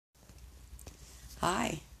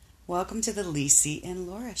Hi, welcome to the Lisi and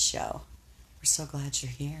Laura show. We're so glad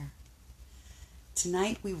you're here.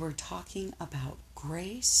 Tonight we were talking about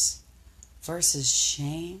grace versus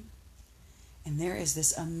shame, and there is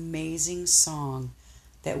this amazing song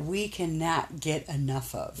that we cannot get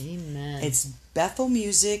enough of. Amen. It's Bethel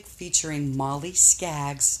Music featuring Molly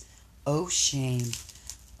Skaggs, Oh Shame.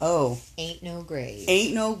 Oh, Ain't No Grave.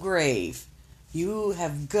 Ain't No Grave. You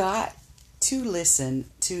have got to listen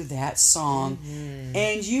to that song,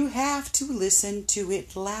 and you have to listen to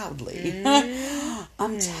it loudly.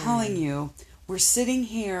 I'm telling you, we're sitting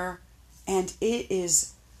here and it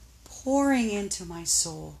is pouring into my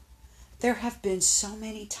soul. There have been so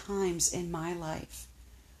many times in my life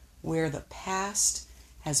where the past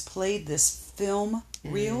has played this film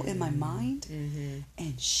reel in my mind,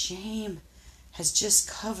 and shame has just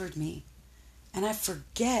covered me, and I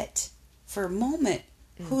forget for a moment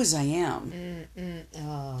whose I am.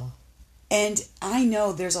 Oh. And I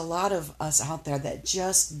know there's a lot of us out there that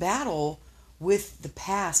just battle with the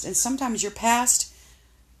past. And sometimes your past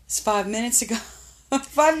is 5 minutes ago.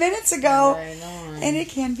 5 minutes ago. Right on. And it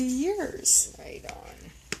can be years. Right on.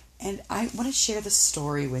 And I want to share the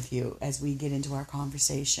story with you as we get into our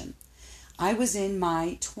conversation. I was in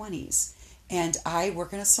my 20s and I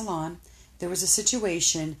work in a salon. There was a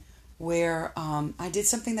situation where I did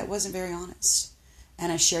something that wasn't very honest.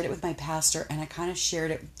 And I shared it with my pastor, and I kind of shared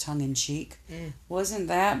it tongue-in-cheek. Wasn't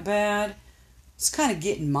that bad. It's kind of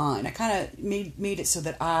getting mine. I kind of made it so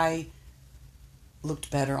that I looked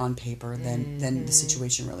better on paper than the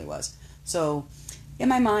situation really was. So in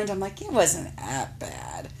my mind, I'm like, it wasn't that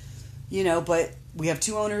bad. But we have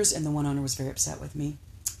two owners, and the one owner was very upset with me.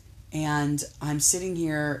 And I'm sitting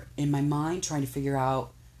here in my mind trying to figure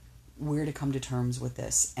out where to come to terms with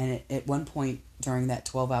this. And at one point during that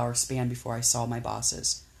 12-hour span before I saw my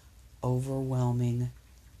bosses, overwhelming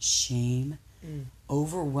shame,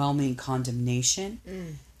 overwhelming condemnation,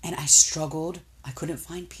 and I struggled. I couldn't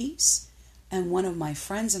find peace. And one of my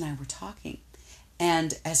friends and I were talking.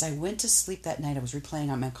 And as I went to sleep that night, I was replaying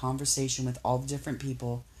on my conversation with all the different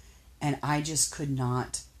people, and I just could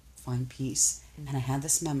not find peace. And I had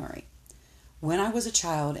this memory. When I was a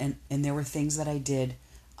child, and there were things that I did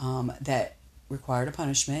that required a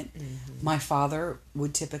punishment, my father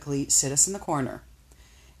would typically sit us in the corner.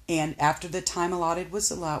 And after the time allotted was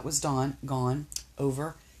gone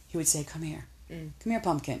over, he would say, come here. Come here,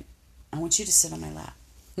 pumpkin. I want you to sit on my lap.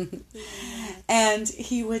 And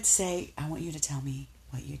he would say, I want you to tell me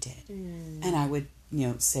what you did. And I would,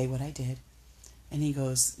 say what I did. And he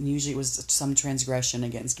goes, and usually it was some transgression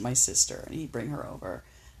against my sister. And he'd bring her over.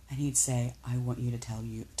 And he'd say, I want you to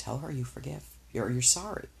tell her you forgive. You're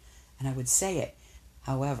sorry. And I would say it.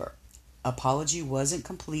 However, apology wasn't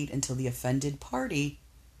complete until the offended party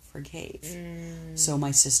forgave. So my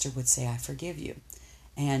sister would say, I forgive you.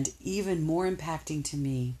 And even more impacting to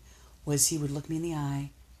me was he would look me in the eye,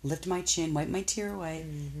 lift my chin, wipe my tear away,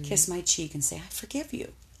 kiss my cheek, and say, I forgive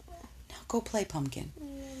you. Now go play, pumpkin.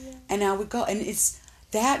 And I would go. And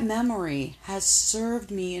that memory has served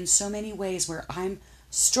me in so many ways where I'm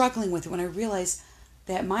struggling with it when I realize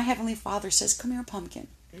that my Heavenly Father says, come here, pumpkin.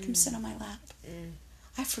 Come sit on my lap.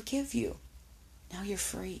 I forgive you. Now you're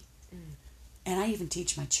free. And I even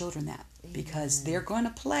teach my children that because they're going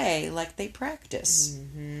to play like they practice.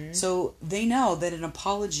 So they know that an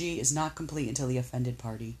apology is not complete until the offended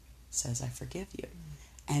party says, I forgive you.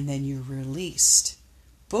 And then you're released.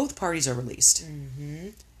 Both parties are released.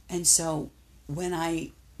 And so when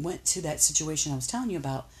I went to that situation I was telling you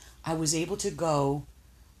about, I was able to go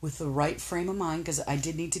with the right frame of mind, because I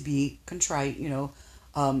did need to be contrite,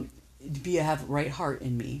 have the right heart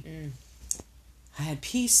in me. I had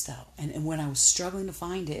peace, though. And when I was struggling to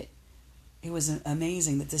find it, it was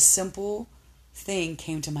amazing that this simple thing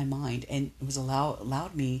came to my mind, and it was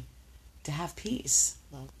allowed me to have peace.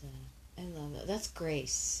 Love that. I love that. That's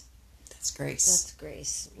grace. That's grace. That's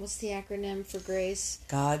grace. What's the acronym for grace?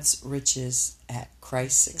 God's riches at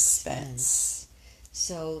Christ's expense.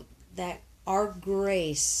 So that our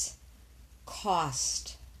grace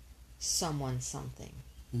cost someone something.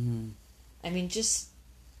 I mean, just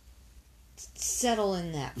settle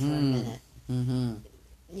in that for a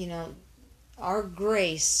minute. Our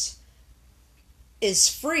grace is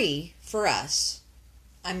free for us.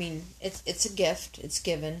 I mean, it's a gift. It's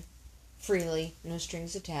given freely, no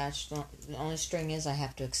strings attached. The only string is I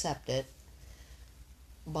have to accept it.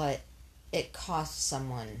 But it costs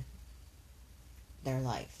someone their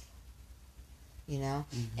life.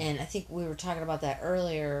 And I think we were talking about that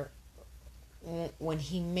earlier when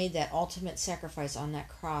he made that ultimate sacrifice on that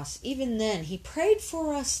cross. Even then, he prayed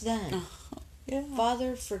for us then. Yeah.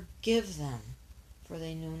 Father, forgive them, for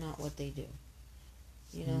they know not what they do.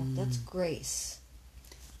 You know, that's grace.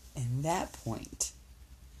 And that point,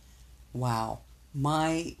 wow,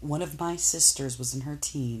 one of my sisters was in her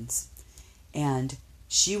teens, and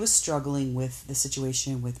she was struggling with the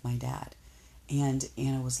situation with my dad. And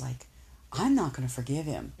Anna was like, I'm not going to forgive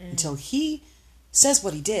him until he says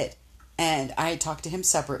what he did. And I talked to him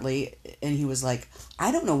separately, and he was like,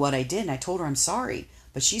 I don't know what I did. And I told her I'm sorry.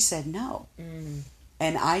 But she said no.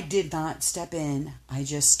 And I did not step in. I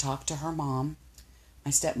just talked to her mom,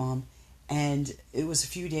 my stepmom. And it was a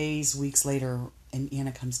few days, weeks later, and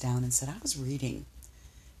Anna comes down and said, I was reading.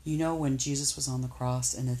 You know, when Jesus was on the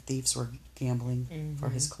cross and the thieves were gambling for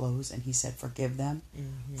his clothes, and he said, forgive them,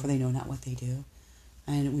 for they know not what they do.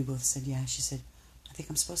 And we both said, yeah. She said, I think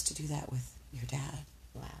I'm supposed to do that with your dad.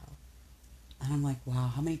 Wow. And I'm like,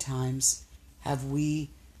 wow, how many times have we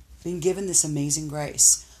been given this amazing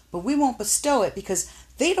grace? But we won't bestow it because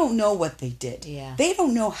they don't know what they did. Yeah. They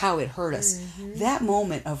don't know how it hurt us. That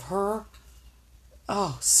moment of her,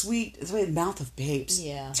 oh, sweet mouth of babes.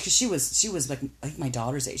 Yeah. Because she was like my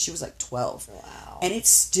daughter's age. She was like 12. Wow. And it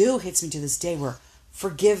still hits me to this day where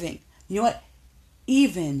forgiving. You know what?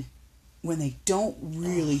 Even when they don't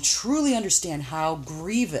really truly understand how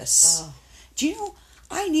grievous. Do you know,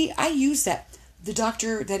 I use that. The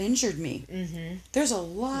doctor that injured me. There's a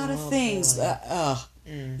lot of things.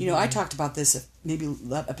 You know, I talked about this maybe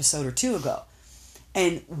an episode or two ago.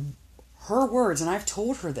 And her words, and I've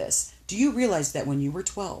told her this. Do you realize that when you were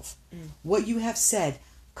 12, what you have said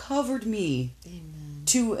covered me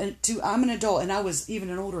to I'm an adult, and I was even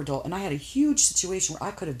an older adult, and I had a huge situation where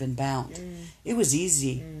I could have been bound. It was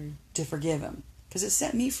easy to forgive him because it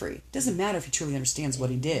set me free. It doesn't matter if he truly understands what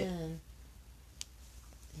he did.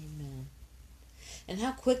 Amen. And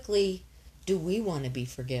how quickly do we want to be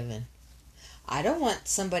forgiven? I don't want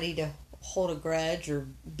somebody to hold a grudge or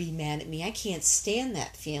be mad at me. I can't stand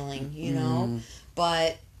that feeling, you know.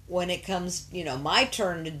 But when it comes, you know, my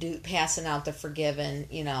turn to do passing out the forgiven,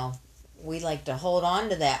 you know, we like to hold on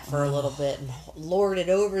to that for a little bit and lord it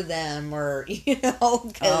over them, or you know,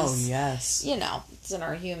 because you know, it's in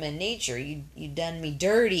our human nature. You done me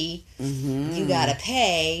dirty, you gotta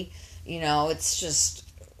pay. You know, it's just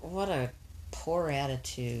what a poor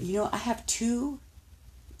attitude. You know, I have two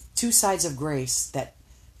sides of grace that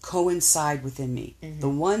coincide within me. The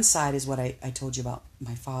one side is what I told you about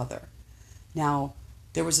my father. Now,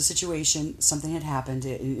 there was a situation, something had happened,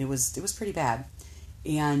 it was pretty bad.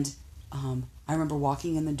 And I remember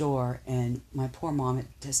walking in the door, and my poor mom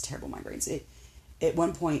has terrible migraines. At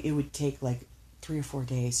one point, it would take like 3 or 4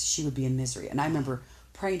 days. She would be in misery. And I remember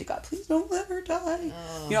praying to God, please don't let her die.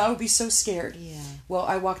 You know, I would be so scared. Yeah. Well,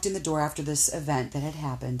 I walked in the door after this event that had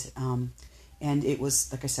happened, and it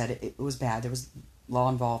was, like I said, it was bad. There was law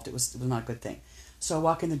involved. It was not a good thing. So I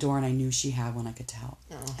walk in the door, and I knew she had one. I could tell.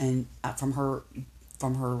 And from her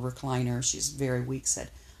recliner, she's very weak, said, I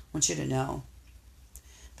want you to know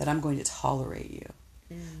that I'm going to tolerate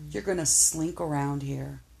you. You're going to slink around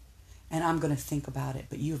here, and I'm going to think about it,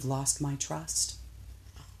 but you've lost my trust.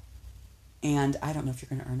 And I don't know if you're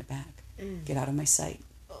going to earn it back. Get out of my sight.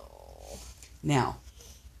 Now,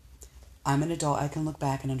 I'm an adult. I can look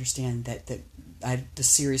back and understand the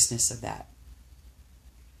seriousness of that.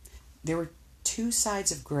 There were two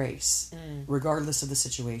sides of grace, regardless of the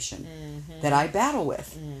situation, that I battle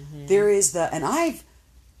with. There is and I've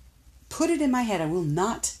put it in my head, I will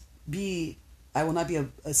not be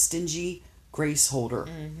a stingy grace holder.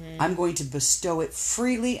 I'm going to bestow it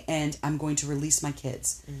freely, and I'm going to release my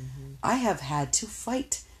kids. I have had to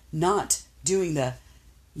fight not doing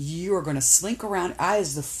you are going to slink around.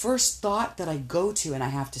 Is the first thought that I go to, and I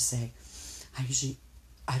have to say,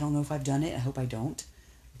 I don't know if I've done it. I hope I don't.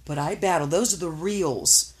 But I battle. Those are the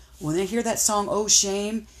reels. When I hear that song, Oh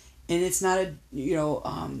Shame, and it's not a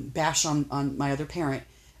bash on my other parent.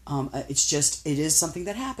 It's just, it is something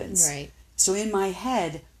that happens. Right. So in my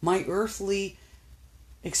head, my earthly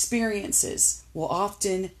experiences will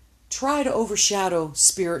often try to overshadow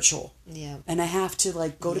spiritual. Yeah. And I have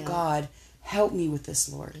to go to God, help me with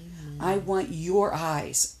this, Lord. I want your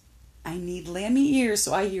eyes. I need lammy ears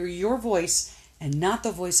so I hear your voice and not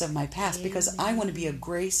the voice of my past, because I want to be a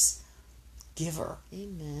grace giver.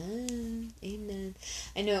 Amen. Amen.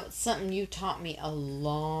 I know it's something you taught me a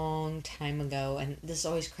long time ago, and this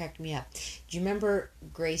always cracked me up. Do you remember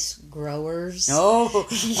Grace Growers? Oh,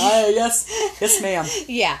 yes. Yes, ma'am.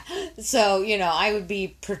 Yeah. So, I would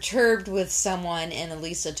be perturbed with someone, and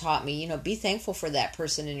Elisa taught me, be thankful for that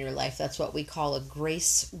person in your life. That's what we call a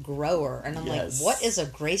grace grower. And I'm like, what is a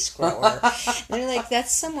grace grower? And they're like,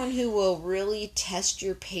 that's someone who will really test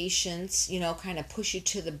your patience, kind of push you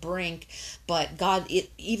to the brink. But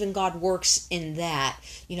God works in that,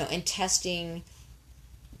 in testing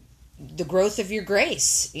the growth of your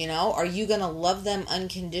grace. Are you going to love them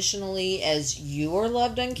unconditionally as you are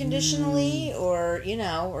loved unconditionally, or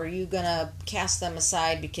are you going to cast them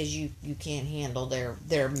aside because you can't handle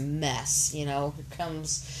their mess?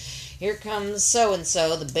 Here comes so and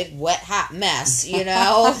so, the big wet hot mess.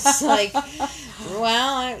 It's like,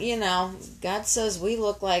 well, God says we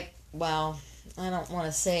look like, well, I don't want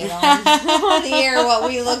to say it on the air what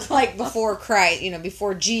we look like before Christ,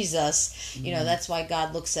 before Jesus. That's why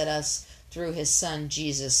God looks at us through his son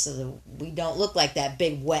Jesus, so that we don't look like that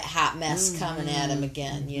big wet hot mess coming at him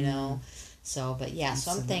again, So, but yeah,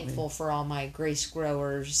 so I'm thankful for all my grace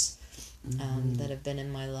growers that have been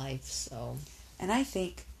in my life. So, and I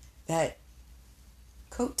think that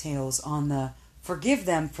coattails on the forgive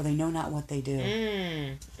them for they know not what they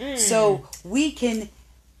do. So we can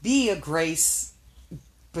be a grace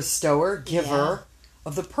bestower, giver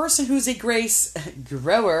of the person who's a grace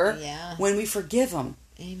grower when we forgive them.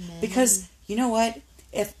 Amen. Because you know what?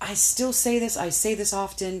 If I still say this, I say this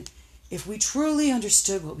often, if we truly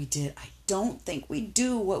understood what we did, I don't think we'd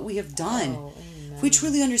do what we have done. Oh, if we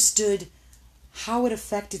truly understood how it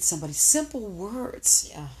affected somebody, simple words.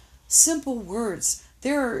 Yeah. Simple words.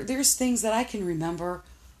 There's things that I can remember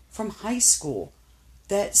from high school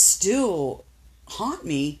that still haunt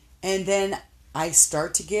me, and then I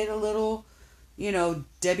start to get a little,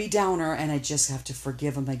 Debbie Downer, and I just have to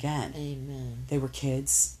forgive them again. Amen. They were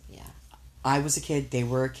kids. Yeah. I was a kid. They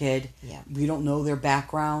were a kid. Yeah. We don't know their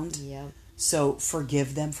background. Yeah. So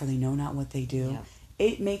forgive them, for they know not what they do. Yeah.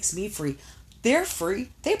 It makes me free. They're free.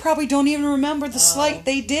 They probably don't even remember the slight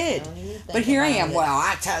they did. But here I am. Well,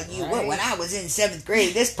 I tell you what, when I was in 7th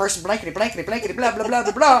grade, this person blankety, blankety, blankety, blah, blah, blah,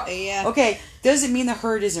 blah, blah. Yeah. Okay, doesn't mean the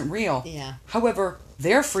hurt isn't real. Yeah. However,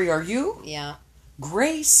 they're free. Are you? Yeah.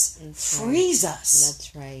 Grace frees us.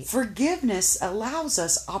 That's right. Forgiveness allows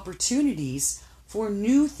us opportunities for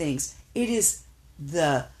new things. It is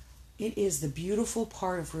the beautiful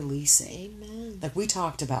part of releasing. Amen. Like we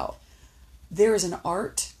talked about. There is an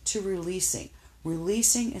art to releasing.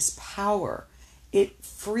 Releasing is power. It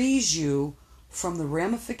frees you from the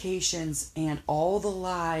ramifications and all the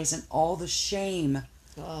lies and all the shame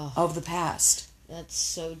of the past. That's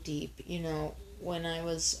so deep. When I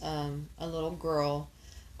was a little girl,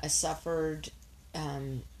 I suffered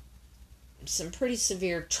some pretty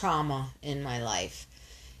severe trauma in my life.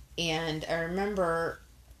 And I remember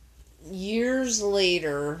years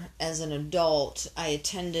later, as an adult, I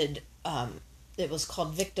attended, it was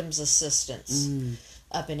called Victims Assistance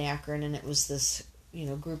up in Akron, and it was this,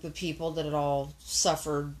 group of people that had all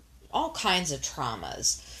suffered all kinds of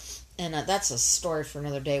traumas. And that's a story for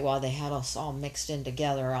another day. Why they had us all mixed in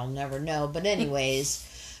together, I'll never know. But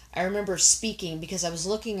anyways, I remember speaking because I was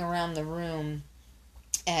looking around the room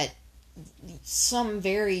at some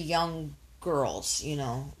very young girls,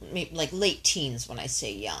 maybe like late teens when I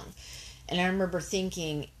say young. And I remember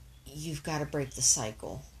thinking, you've got to break the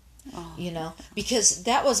cycle. Because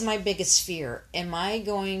that was my biggest fear. Am I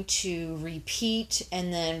going to repeat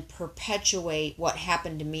and then perpetuate what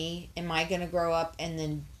happened to me? Am I going to grow up and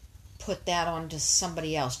then put that onto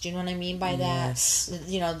somebody else? Do you know what I mean by Yes.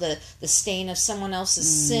 that? The stain of someone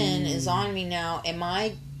else's sin is on me now. Am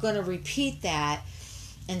I going to repeat that?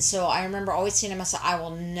 And so I remember always saying to myself, I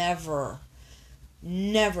will never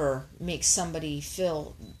make somebody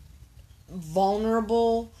feel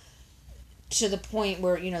vulnerable to the point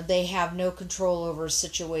where, they have no control over a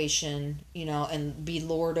situation, and be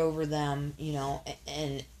lord over them,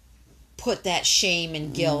 and put that shame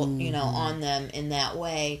and guilt, on them in that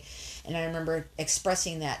way. And I remember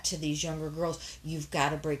expressing that to these younger girls. You've got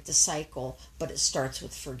to break the cycle, but it starts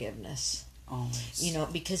with forgiveness. Always.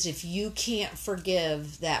 Because if you can't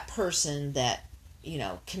forgive that person that,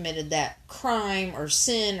 committed that crime or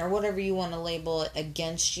sin or whatever you want to label it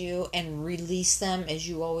against you, and release them, as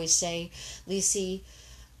you always say, Lisi,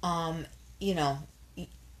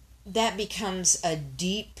 that becomes a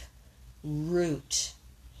deep root.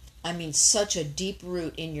 I mean, such a deep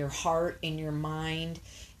root in your heart, in your mind.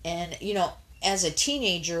 And, as a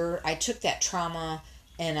teenager, I took that trauma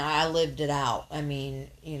and I lived it out. I mean,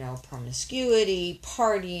 promiscuity,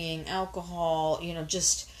 partying, alcohol,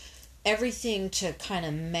 just everything to kind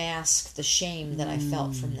of mask the shame that I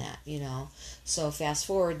felt from that, So fast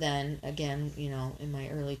forward then, again, in my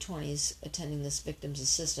early 20s, attending this victim's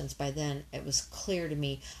assistance, by then it was clear to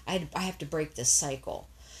me I have to break this cycle.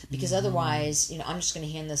 Because otherwise, I'm just going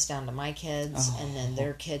to hand this down to my kids and then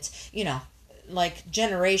their kids. Like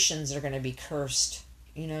generations are going to be cursed.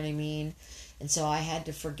 You know what I mean? And so I had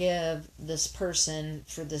to forgive this person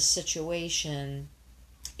for this situation.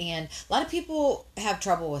 And a lot of people have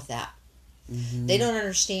trouble with that. They don't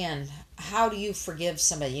understand how do you forgive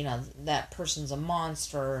somebody? You know, that person's a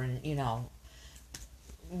monster, and you know,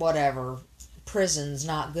 whatever. Prison's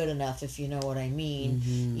not good enough, if you know what I mean.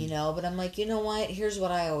 You know, but I'm like, you know what? Here's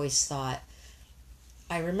what I always thought.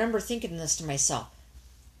 I remember thinking this to myself.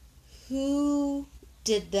 Who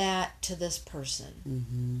did that to this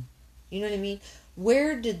person? You know what I mean?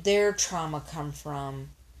 Where did their trauma come from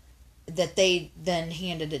that they then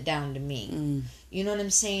handed it down to me? You know what I'm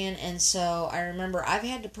saying? And so I remember I've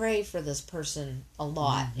had to pray for this person a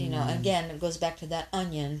lot. You know, again, it goes back to that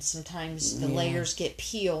onion. Sometimes the layers get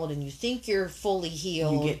peeled and you think you're fully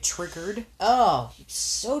healed. You get triggered. Oh,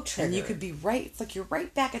 so triggered. And you could be right, it's like you're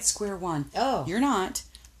right back at square one. Oh. You're not,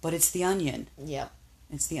 but it's the onion. Yep.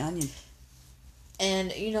 It's the onion.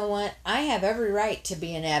 And you know what? I have every right to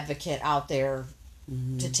be an advocate out there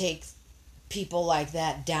to take people like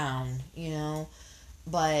that down, you know.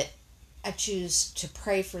 But I choose to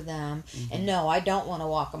pray for them. And no, I don't want to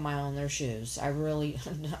walk a mile in their shoes. I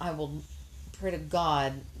will pray to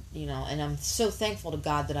God, you know, and I'm so thankful to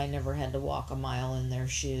God that I never had to walk a mile in their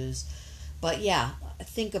shoes. But yeah,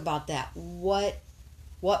 think about that. What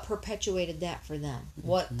perpetuated that for them?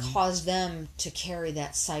 What caused them to carry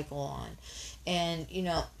that cycle on? And, you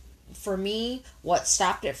know, for me, what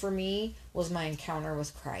stopped it for me was my encounter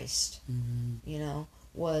with Christ. You know,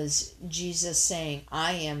 was Jesus saying,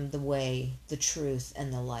 I am the way, the truth,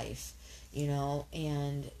 and the life. You know,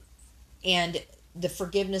 and the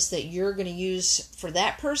forgiveness that you're going to use for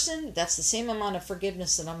that person, that's the same amount of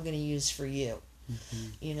forgiveness that I'm going to use for you.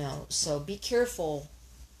 You know, so be careful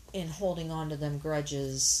in holding on to them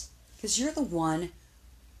grudges. Because you're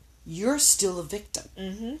still a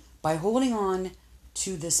victim. By holding on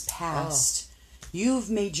to this past,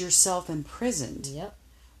 you've made yourself imprisoned. Yep.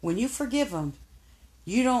 When you forgive them,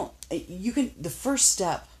 the first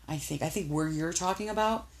step, I think where you're talking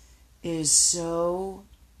about is so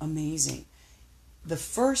amazing. The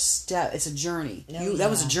first step, it's a journey. That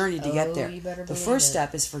was a journey to get there. The first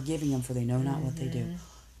step is forgiving them, for they know not what they do.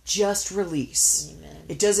 Just release. Amen.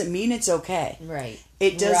 It doesn't mean it's okay. Right.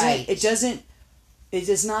 It doesn't. Right. It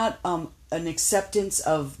is not an acceptance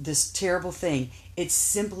of this terrible thing. It's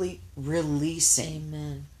simply releasing.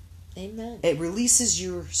 Amen. Amen. It releases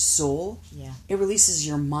your soul. Yeah. It releases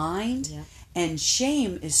your mind. Yeah. And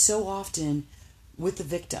shame is so often with the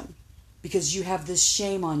victim, because you have this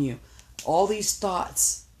shame on you, all these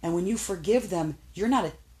thoughts, and when you forgive them, you're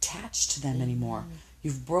not attached to them anymore.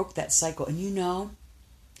 You've broke that cycle. And you know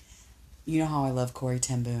how I love Corrie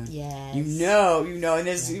ten Boom. Yes. You know, and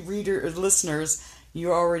as listeners,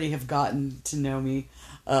 you already have gotten to know me,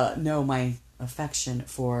 know my affection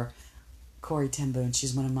for Corrie ten Boom.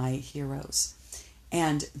 She's one of my heroes.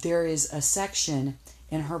 And there is a section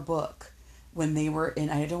in her book when they were in,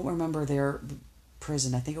 I don't remember their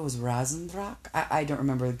prison, I think it was Rosenbrock. I don't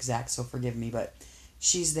remember exact, so forgive me, but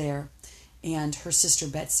she's there. And her sister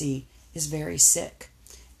Betsy is very sick.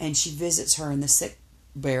 And she visits her in the sick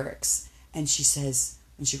barracks. And she says,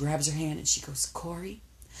 and she grabs her hand and she goes, Corrie,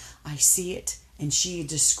 I see it. And she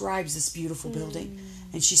describes this beautiful building.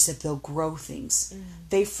 And she said, they'll grow things.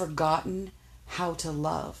 They've forgotten how to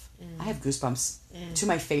love. I have goosebumps to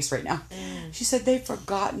my face right now. She said, they've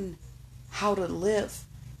forgotten how to live.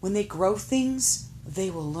 When they grow things, they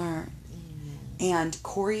will learn. And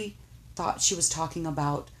Corrie thought she was talking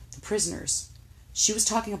about the prisoners. She was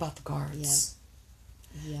talking about the guards.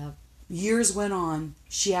 Yep. Years went on.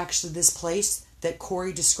 This place that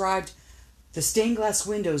Corrie described, the stained glass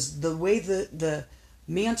windows, the way the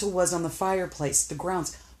mantle was on the fireplace, the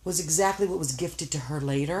grounds, was exactly what was gifted to her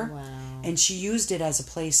later. Wow. And she used it as a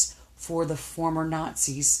place for the former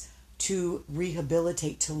Nazis to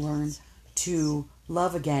rehabilitate, to learn to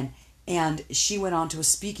love again. And she went on to a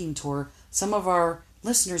speaking tour. Some of our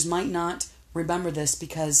listeners might not remember this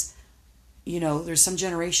because, there's some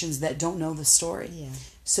generations that don't know the story. Yeah.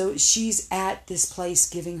 So she's at this place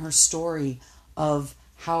giving her story of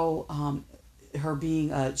how her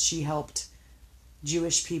being, she helped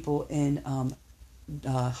Jewish people in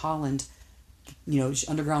Holland,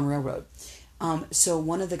 Underground Railroad. So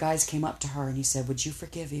one of the guys came up to her and he said, would you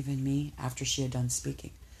forgive even me, after she had done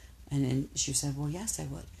speaking? And then she said, well, yes, I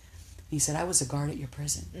would. He said, I was a guard at your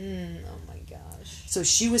prison. Oh my gosh. So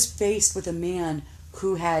she was faced with a man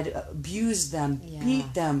who had abused them,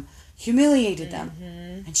 beat them, humiliated them,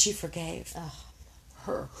 and she forgave.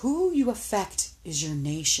 Her. Who you affect is your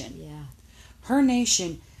nation. Yeah. Her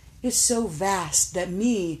nation is so vast that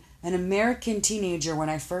me, an American teenager, when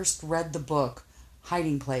I first read the book,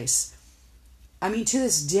 Hiding Place, to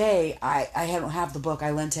this day, I don't have the book.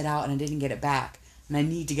 I lent it out and I didn't get it back. And I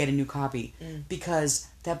need to get a new copy because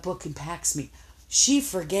that book impacts me. She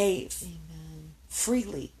forgave. Amen.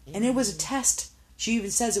 freely. And it was a test. She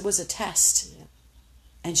even says it was a test. Yeah.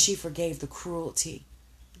 And she forgave the cruelty.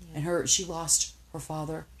 Yeah. And she lost her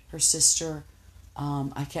father, her sister.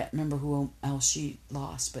 I can't remember who else she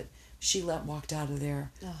lost, but she walked out of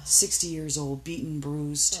there 60 years old, beaten,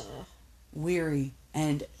 bruised, weary,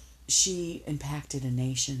 and she impacted a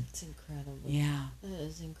nation. It's incredible. Yeah. It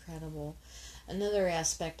is incredible. Another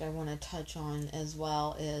aspect I want to touch on as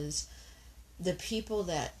well is the people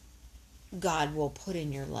that God will put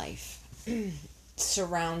in your life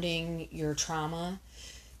surrounding your trauma.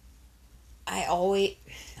 I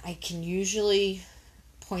can usually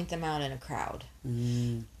point them out in a crowd.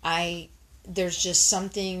 There's just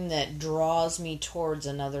something that draws me towards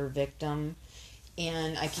another victim,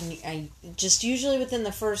 and I just usually within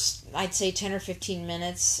the first, I'd say 10 or 15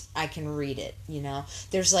 minutes, I can read it,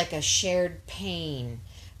 There's like a shared pain,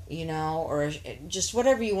 or just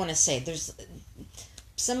whatever you want to say. There's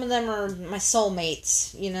some of them are my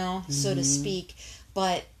soulmates, so to speak,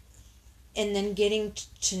 and then getting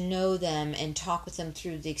to know them and talk with them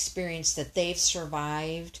through the experience that they've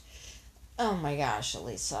survived. Oh my gosh,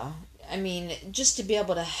 Elisa. I mean, just to be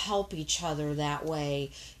able to help each other that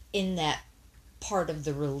way in that part of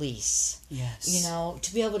the release. Yes.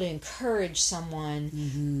 To be able to encourage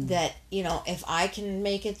someone that, if I can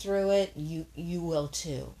make it through it, you will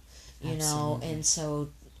too. Absolutely. And so,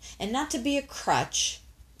 and not to be a crutch.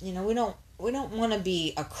 We don't want to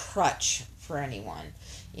be a crutch for anyone.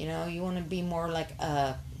 You want to be more like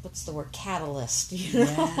a, what's the word, catalyst.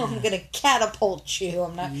 Yeah. I'm going to catapult you.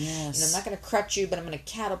 I'm not Yes. I'm not going to crutch you, but I'm going to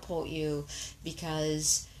catapult you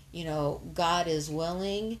because, God is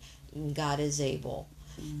willing, God is able.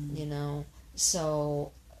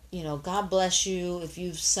 So, God bless you if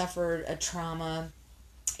you've suffered a trauma,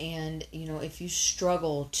 and, if you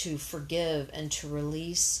struggle to forgive and to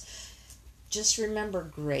release, just remember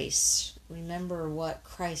grace. Remember what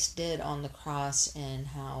Christ did on the cross and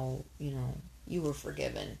how, you were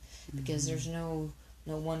forgiven. Because there's no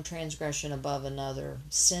one transgression above another.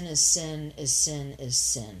 Sin is sin is sin is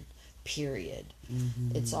sin. Period.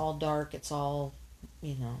 It's all dark. It's all,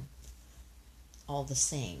 all the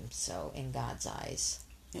same. So, in God's eyes.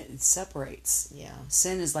 It separates. Yeah.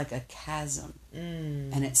 Sin is like a chasm.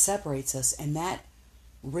 And it separates us. And that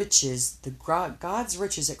riches, God's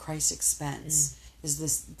riches at Christ's expense, is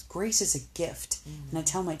this grace is a gift. And I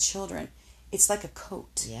tell my children, it's like a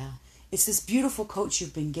coat. Yeah. It's this beautiful coat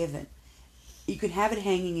you've been given. You can have it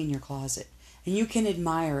hanging in your closet, and you can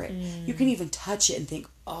admire it. You can even touch it and think,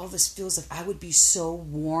 oh, this feels like I would be so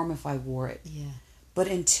warm if I wore it. Yeah. But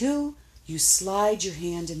until you slide your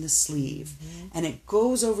hand in the sleeve, and it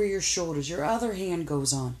goes over your shoulders, your other hand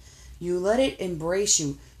goes on, you let it embrace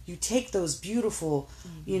you. You take those beautiful,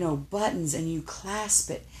 buttons, and you clasp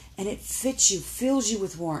it, and it fits you, fills you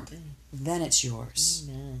with warmth. Then it's yours.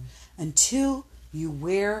 Amen. Until you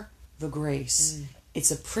wear the grace, it's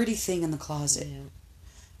a pretty thing in the closet. Yeah.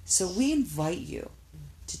 So we invite you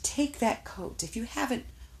to take that coat. If you haven't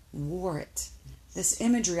wore it, this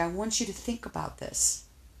imagery, I want you to think about this.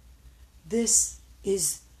 This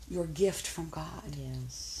is your gift from God.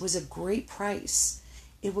 Yes. It was a great price.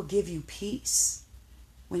 It will give you peace.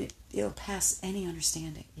 It'll pass any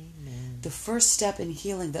understanding. Amen. The first step in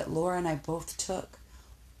healing that Laura and I both took,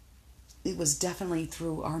 it was definitely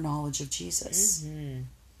through our knowledge of Jesus.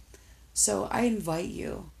 So I invite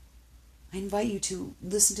you to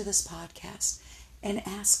listen to this podcast and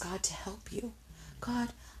ask God to help you. God,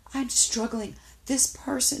 I'm struggling. This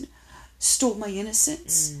person stole my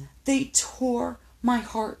innocence. They tore my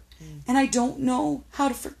heart, and I don't know how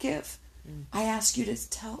to forgive. I ask you to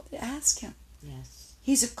ask him. Yes.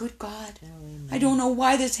 He's a good God. Amen. I don't know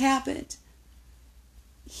why this happened.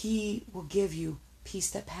 He will give you peace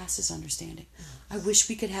that passes understanding. I wish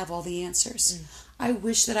we could have all the answers. I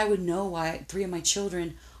wish that I would know why 3 of my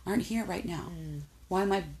children aren't here right now. Why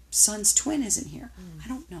my son's twin isn't here. I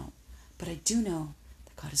don't know. But I do know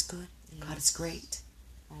that God is good. God is great.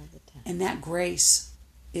 All the time. And that grace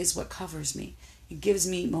is what covers me. It gives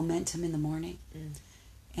me momentum in the morning.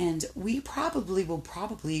 And we will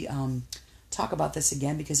probably talk about this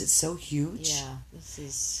again because it's so huge. Yeah, this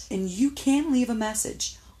is. And you can leave a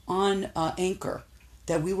message on Anchor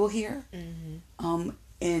that we will hear.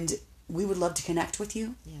 And we would love to connect with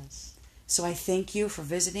you. Yes. So I thank you for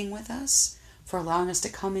visiting with us, for allowing us to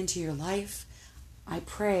come into your life. I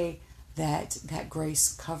pray that that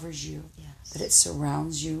grace covers you, that it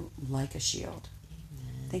surrounds you like a shield.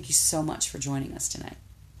 Amen. Thank you so much for joining us tonight.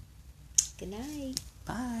 Good night.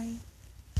 Bye.